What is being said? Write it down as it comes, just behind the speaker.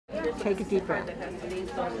Take a deep breath.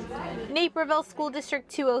 Naperville School District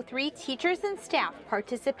 203 teachers and staff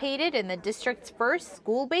participated in the district's first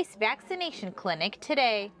school-based vaccination clinic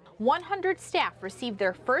today. 100 staff received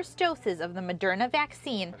their first doses of the Moderna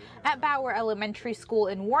vaccine at Bauer Elementary School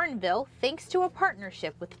in Warrenville, thanks to a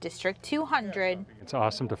partnership with District 200. It's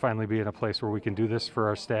awesome to finally be in a place where we can do this for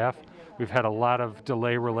our staff. We've had a lot of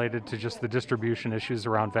delay related to just the distribution issues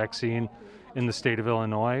around vaccine in the state of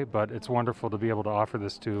Illinois, but it's wonderful to be able to offer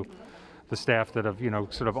this to the staff that have,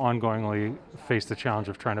 sort of ongoingly faced the challenge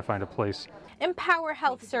of trying to find a place. Empower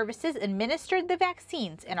Health Services administered the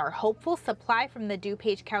vaccines, and our hopeful supply from the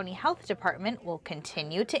DuPage County Health Department will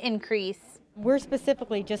continue to increase. We're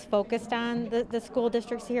specifically just focused on the school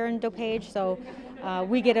districts here in DuPage, so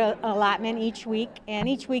we get an allotment each week, and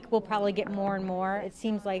each week we'll probably get more and more. It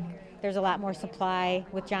seems like there's a lot more supply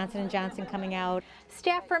with Johnson & Johnson coming out.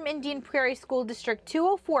 Staff from Indian Prairie School District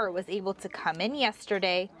 204 was able to come in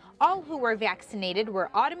yesterday. All who were vaccinated were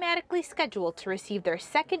automatically scheduled to receive their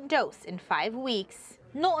second dose in 5 weeks.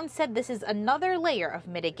 Nolten said this is another layer of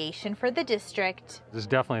mitigation for the district. This is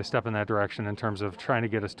definitely a step in that direction in terms of trying to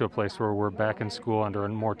get us to a place where we're back in school under a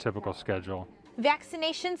more typical schedule.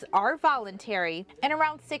 Vaccinations are voluntary, and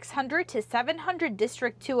around 600 to 700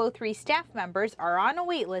 District 203 staff members are on a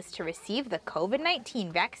wait list to receive the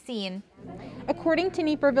COVID-19 vaccine. According to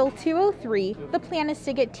Naperville 203, the plan is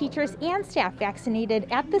to get teachers and staff vaccinated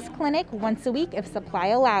at this clinic once a week if supply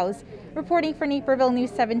allows. Reporting for Naperville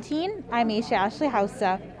News 17, I'm Aisha Ashley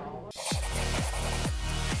Hausa.